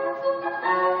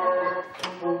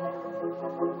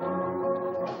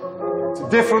 It's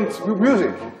different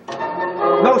music.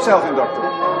 No self-inductor.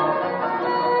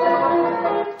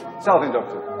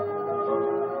 Self-inductor.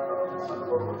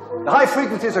 The high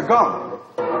frequencies are gone.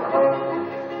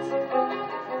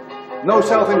 No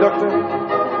self-inductor.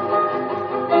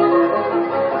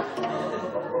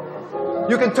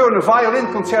 You can turn a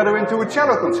violin concerto into a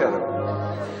cello concerto.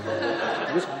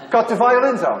 Just cut the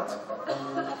violins out.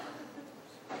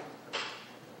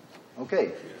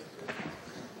 Okay.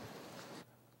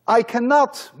 I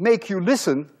cannot make you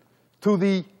listen to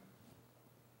the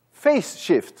phase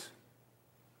shift.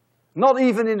 Not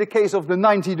even in the case of the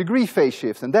 90-degree phase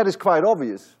shift, and that is quite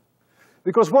obvious.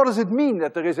 Because what does it mean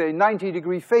that there is a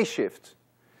 90-degree phase shift?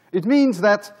 It means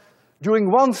that during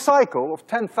one cycle of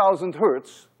 10,000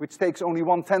 hertz, which takes only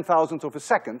 1/10,000th of a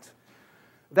second,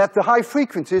 that the high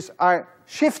frequencies are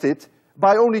shifted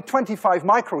by only 25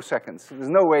 microseconds. There's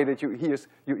no way that your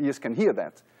ears can hear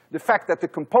that. The fact that the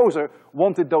composer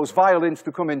wanted those violins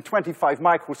to come in 25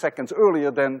 microseconds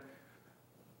earlier than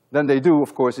they do,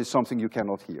 of course, is something you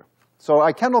cannot hear. So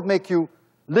I cannot make you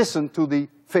listen to the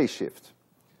phase shift.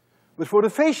 But for the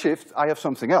phase shift, I have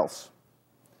something else.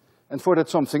 And for that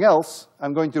something else,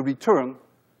 I'm going to return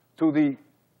to the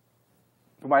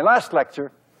to my last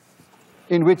lecture,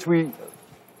 in which we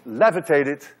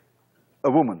levitated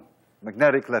a woman,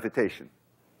 magnetic levitation.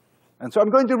 And so I'm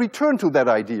going to return to that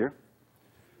idea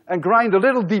and grind a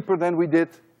little deeper than we did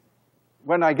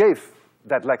when I gave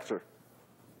that lecture,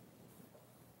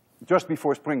 just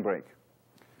before spring break.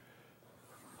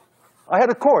 I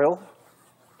had a coil,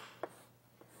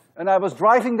 and I was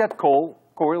driving that coil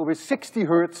with 60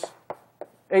 Hertz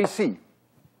AC.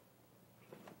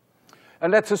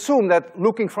 And let's assume that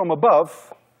looking from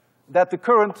above, that the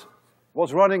current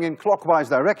was running in clockwise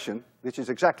direction, which is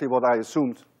exactly what I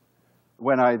assumed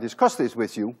when I discussed this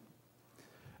with you.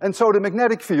 And so the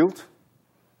magnetic field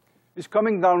is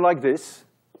coming down like this.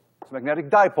 It's a magnetic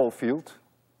dipole field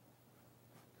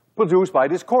produced by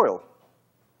this coil.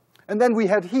 And then we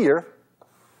had here,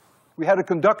 we had a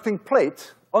conducting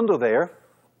plate under there.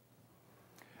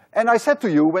 And I said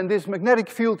to you, when this magnetic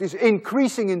field is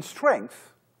increasing in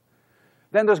strength,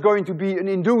 then there's going to be an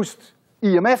induced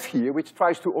EMF here, which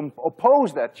tries to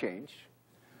oppose that change.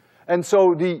 And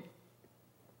so the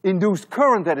induced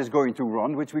current that is going to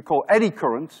run, which we call eddy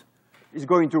current, is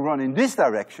going to run in this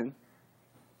direction.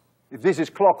 If this is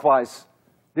clockwise,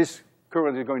 this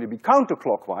current is going to be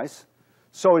counterclockwise,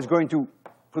 so it's going to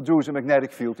produce a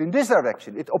magnetic field in this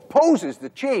direction. It opposes the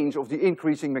change of the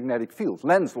increasing magnetic field,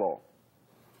 Lenz's law.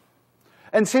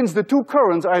 And since the two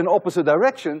currents are in opposite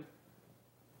direction,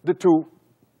 the two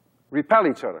repel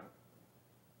each other.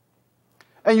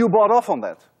 And you bought off on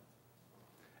that.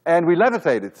 And we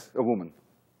levitated a woman.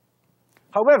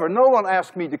 However, no one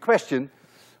asked me the question,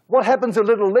 what happens a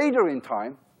little later in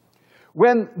time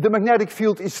when the magnetic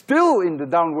field is still in the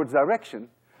downward direction,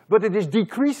 but it is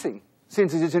decreasing?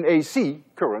 Since it is an AC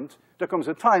current, there comes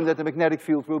a time that the magnetic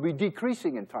field will be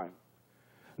decreasing in time.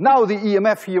 Now the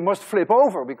EMF here must flip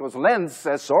over, because Lenz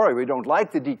says, sorry, we don't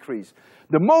like the decrease.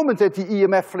 The moment that the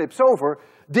EMF flips over,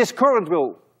 this current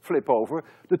will flip over.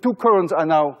 The two currents are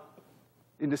now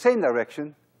in the same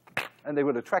direction, and they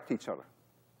will attract each other.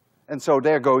 And so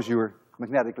there goes your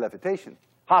magnetic levitation.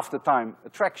 Half the time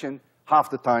attraction, half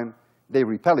the time they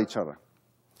repel each other.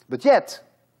 But yet,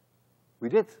 we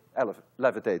did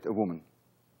levitate a woman.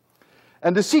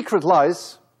 And the secret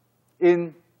lies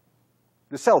in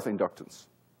the self-inductance.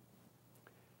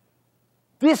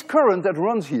 This current that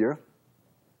runs here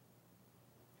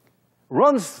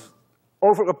runs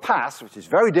over a path, which is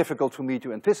very difficult for me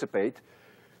to anticipate,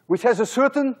 which has a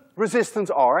certain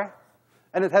resistance R,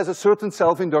 and it has a certain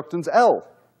self-inductance L.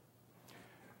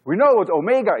 We know what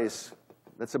omega is.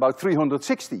 That's about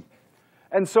 360.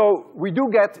 And so we do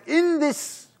get, in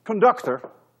this conductor,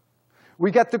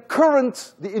 we get the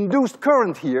current, the induced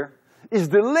current here, is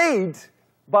delayed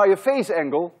by a phase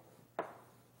angle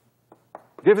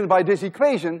given by this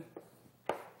equation,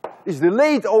 is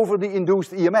delayed over the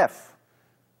induced EMF.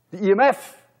 The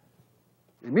EMF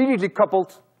immediately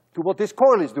coupled to what this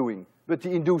coil is doing, but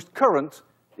the induced current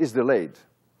is delayed.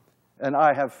 And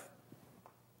I have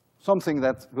something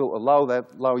that will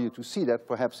allow you to see that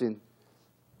perhaps in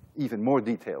even more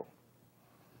detail.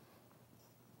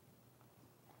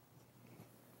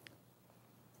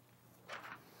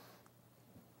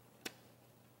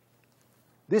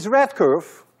 This red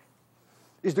curve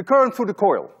is the current through the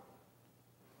coil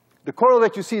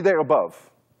that you see there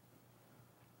above.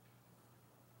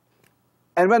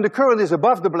 And when the current is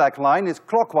above the black line, it's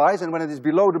clockwise, and when it is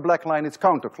below the black line, it's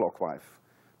counterclockwise.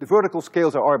 The vertical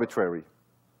scales are arbitrary.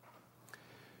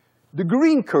 The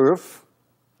green curve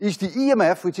is the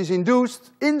EMF which is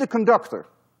induced in the conductor.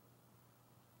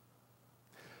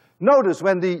 Notice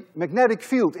when the magnetic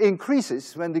field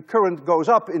increases, when the current goes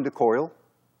up in the coil,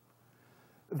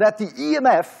 that the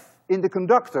EMF in the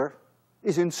conductor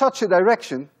is in such a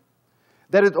direction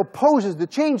that it opposes the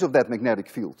change of that magnetic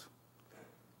field.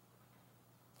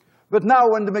 But now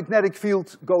when the magnetic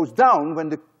field goes down, when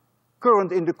the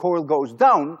current in the coil goes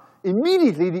down,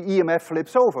 immediately the EMF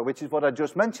flips over, which is what I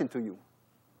just mentioned to you.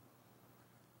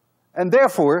 And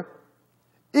therefore,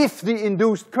 if the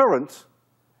induced current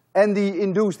and the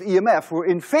induced EMF were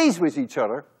in phase with each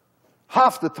other,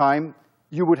 half the time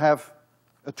you would have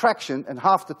attraction, and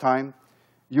half the time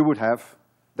you would have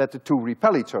that the two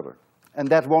repel each other. And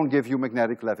that won't give you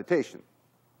magnetic levitation.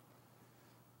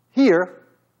 Here,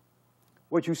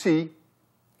 what you see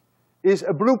is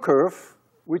a blue curve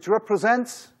which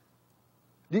represents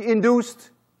the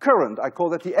induced current. I call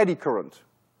that the eddy current.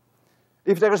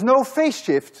 If there is no phase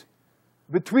shift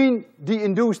between the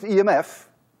induced EMF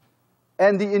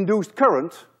and the induced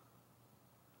current,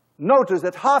 notice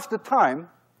that half the time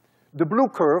the blue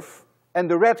curve and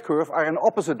the red curve are in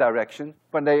opposite direction.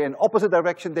 When they're in opposite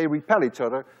direction, they repel each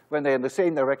other. When they're in the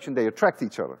same direction, they attract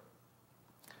each other.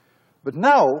 But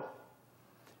now,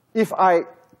 if I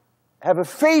have a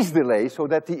phase delay so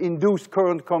that the induced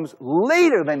current comes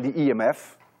later than the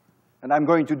EMF, and I'm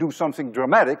going to do something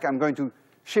dramatic, I'm going to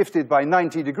shift it by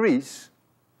 90 degrees,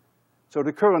 so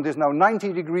the current is now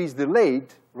 90 degrees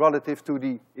delayed relative to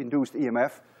the induced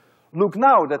EMF. Look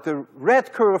now that the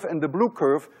red curve and the blue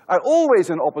curve are always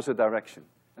in opposite direction.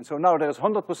 And so now there's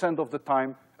 100% of the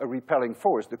time a repelling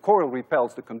force. The coil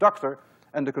repels the conductor,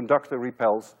 and the conductor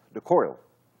repels the coil.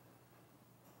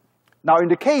 Now in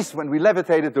the case when we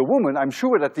levitated the woman, I'm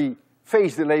sure that the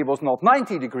phase delay was not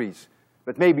 90 degrees,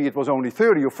 but maybe it was only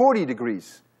 30 or 40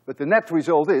 degrees. But the net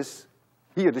result is,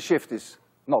 here the shift is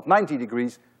not 90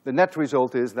 degrees, the net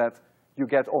result is that you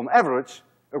get on average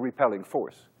a repelling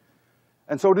force.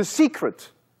 And so the secret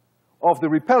of the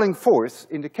repelling force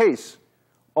in the case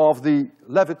of the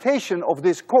levitation of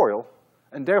this coil,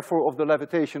 and therefore of the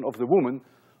levitation of the woman,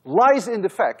 lies in the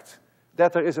fact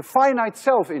that there is a finite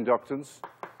self-inductance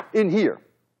in here.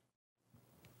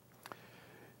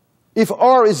 If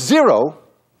R is 0,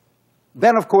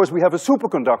 then of course we have a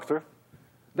superconductor,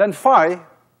 then phi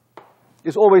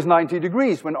is always 90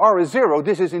 degrees. When R is 0,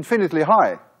 this is infinitely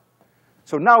high.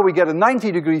 So now we get a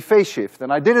 90-degree phase shift,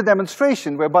 and I did a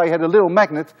demonstration whereby I had a little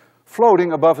magnet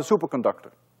floating above a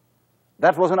superconductor.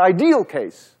 That was an ideal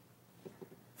case.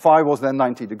 Phi was then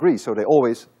 90 degrees, so they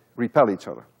always repel each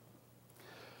other.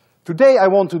 Today I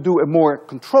want to do a more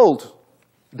controlled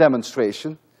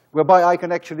demonstration whereby I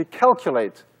can actually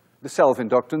calculate the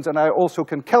self-inductance, and I also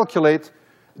can calculate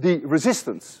the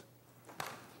resistance.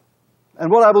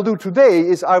 And what I will do today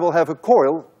is I will have a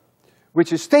coil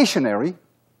which is stationary,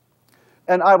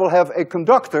 and I will have a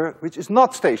conductor which is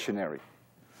not stationary.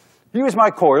 Here is my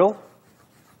coil,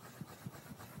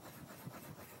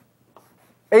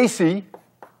 AC,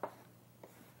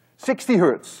 60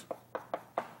 Hertz.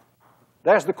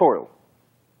 There's the coil.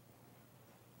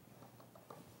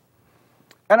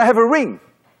 And I have a ring,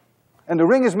 and the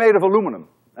ring is made of aluminum.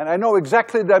 And I know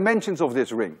exactly the dimensions of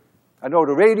this ring. I know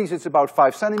the radius, it's about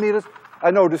 5 centimeters.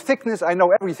 I know the thickness, I know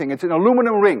everything. It's an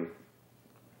aluminum ring.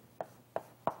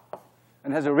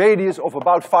 And has a radius of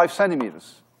about 5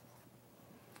 centimeters.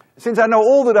 Since I know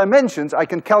all the dimensions, I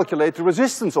can calculate the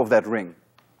resistance of that ring.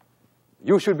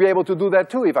 You should be able to do that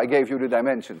too if I gave you the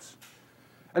dimensions.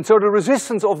 And so the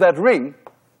resistance of that ring,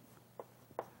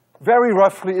 very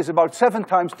roughly, is about 7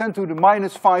 times 10 to the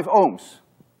minus 5 ohms.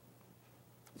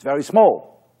 It's very small.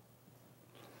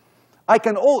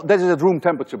 That is at room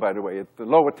temperature, by the way. At the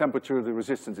lower temperature, the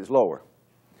resistance is lower.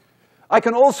 I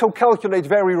can also calculate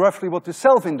very roughly what the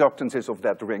self-inductance is of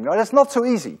that ring. Now, that's not so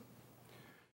easy.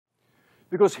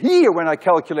 Because here, when I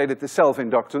calculated the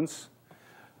self-inductance,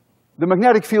 the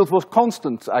magnetic field was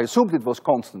constant. I assumed it was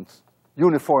constant,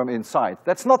 uniform inside.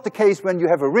 That's not the case when you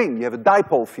have a ring, you have a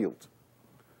dipole field.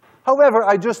 However,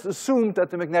 I just assumed that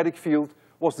the magnetic field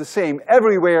was the same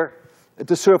everywhere at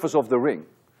the surface of the ring.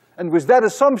 And with that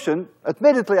assumption,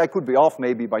 admittedly I could be off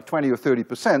maybe by 20 or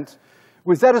 30%,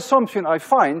 with that assumption I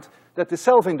find that the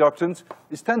self-inductance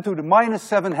is 10 to the minus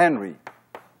 7 Henry.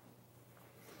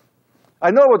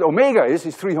 I know what omega is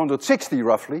 360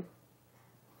 roughly.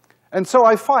 And so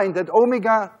I find that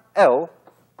omega L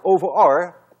over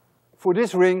R for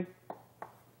this ring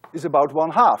is about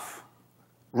 1/2,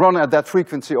 run at that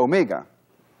frequency omega.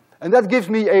 And that gives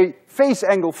me a phase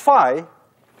angle phi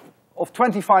of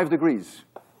 25 degrees.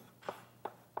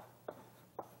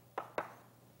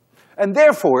 And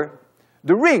therefore,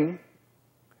 the ring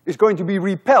is going to be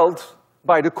repelled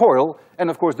by the coil, and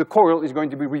of course the coil is going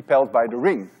to be repelled by the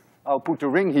ring. I'll put the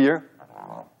ring here,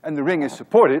 and the ring is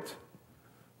supported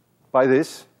by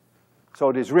this,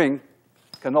 so this ring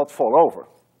cannot fall over.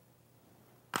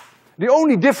 The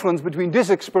only difference between this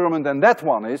experiment and that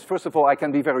one is, first of all, I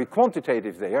can be very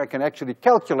quantitative there. I can actually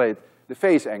calculate the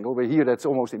phase angle, where here that's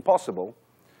almost impossible.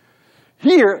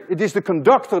 Here, it is the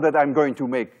conductor that I'm going to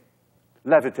make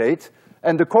levitate,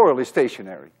 and the coil is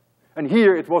stationary. And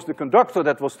here, it was the conductor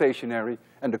that was stationary,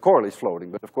 and the coil is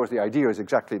floating. But of course, the idea is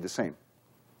exactly the same.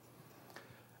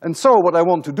 And so, what I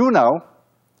want to do now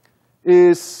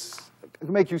is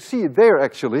to make you see it there,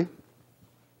 actually.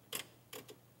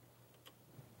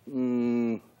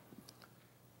 And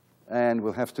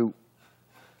we'll have to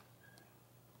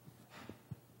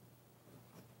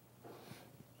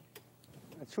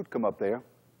it should come up there.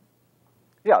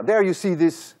 Yeah, there you see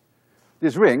this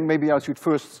ring. Maybe I should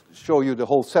first show you the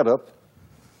whole setup.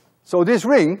 So this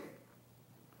ring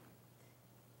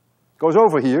goes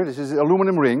over here. This is an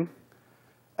aluminum ring.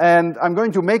 And I'm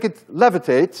going to make it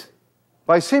levitate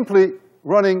by simply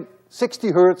running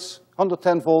 60 Hertz,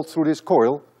 110 volts through this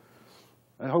coil.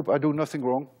 I hope I do nothing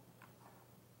wrong.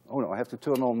 Oh no, I have to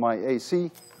turn on my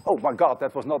AC. Oh my God,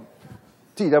 that was not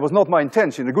Gee, that was not my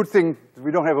intention. A good thing that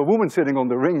we don't have a woman sitting on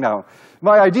the ring now.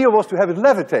 My idea was to have it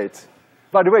levitate.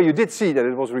 By the way, you did see that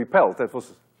it was repelled. That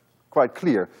was quite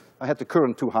clear. I had the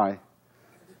current too high.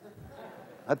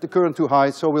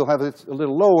 So we'll have it a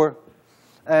little lower.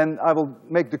 And I will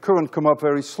make the current come up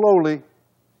very slowly.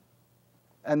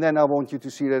 And then I want you to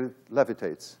see that it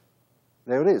levitates.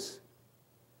 There it is.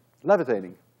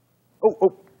 Levitating.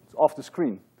 Oh, it's off the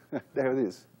screen. There it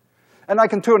is. And I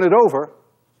can turn it over.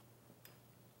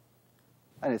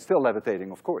 And it's still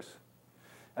levitating, of course.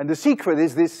 And the secret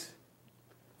is this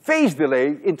phase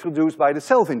delay introduced by the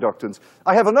self-inductance.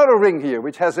 I have another ring here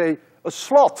which has a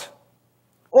slot,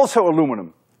 also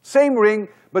aluminum. Same ring,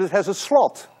 but it has a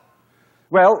slot.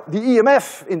 Well, the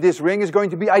EMF in this ring is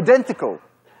going to be identical.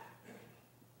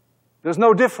 There's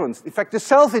no difference. In fact, the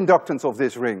self-inductance of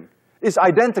this ring is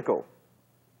identical.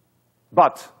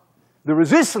 But the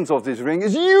resistance of this ring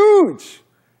is huge,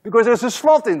 because there's a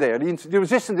slot in there. The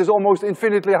resistance is almost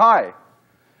infinitely high.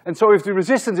 And so if the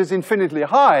resistance is infinitely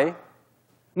high,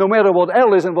 no matter what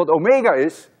L is and what omega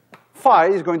is, phi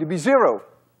is going to be 0.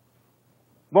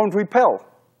 Won't repel.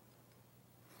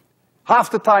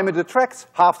 Half the time it attracts,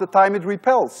 half the time it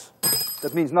repels.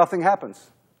 That means nothing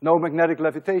happens. No magnetic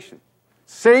levitation.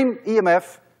 Same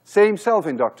EMF, same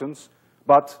self-inductance,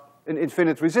 but an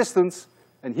infinite resistance,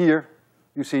 and here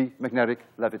you see magnetic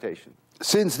levitation.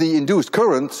 Since the induced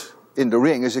current in the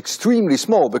ring is extremely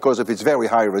small because of its very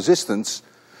high resistance,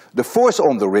 the force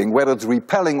on the ring, whether it's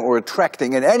repelling or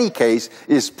attracting, in any case,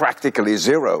 is practically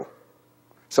 0.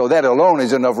 So that alone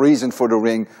is enough reason for the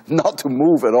ring not to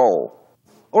move at all.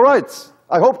 All right,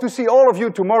 I hope to see all of you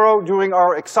tomorrow during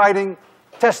our exciting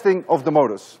testing of the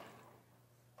motors.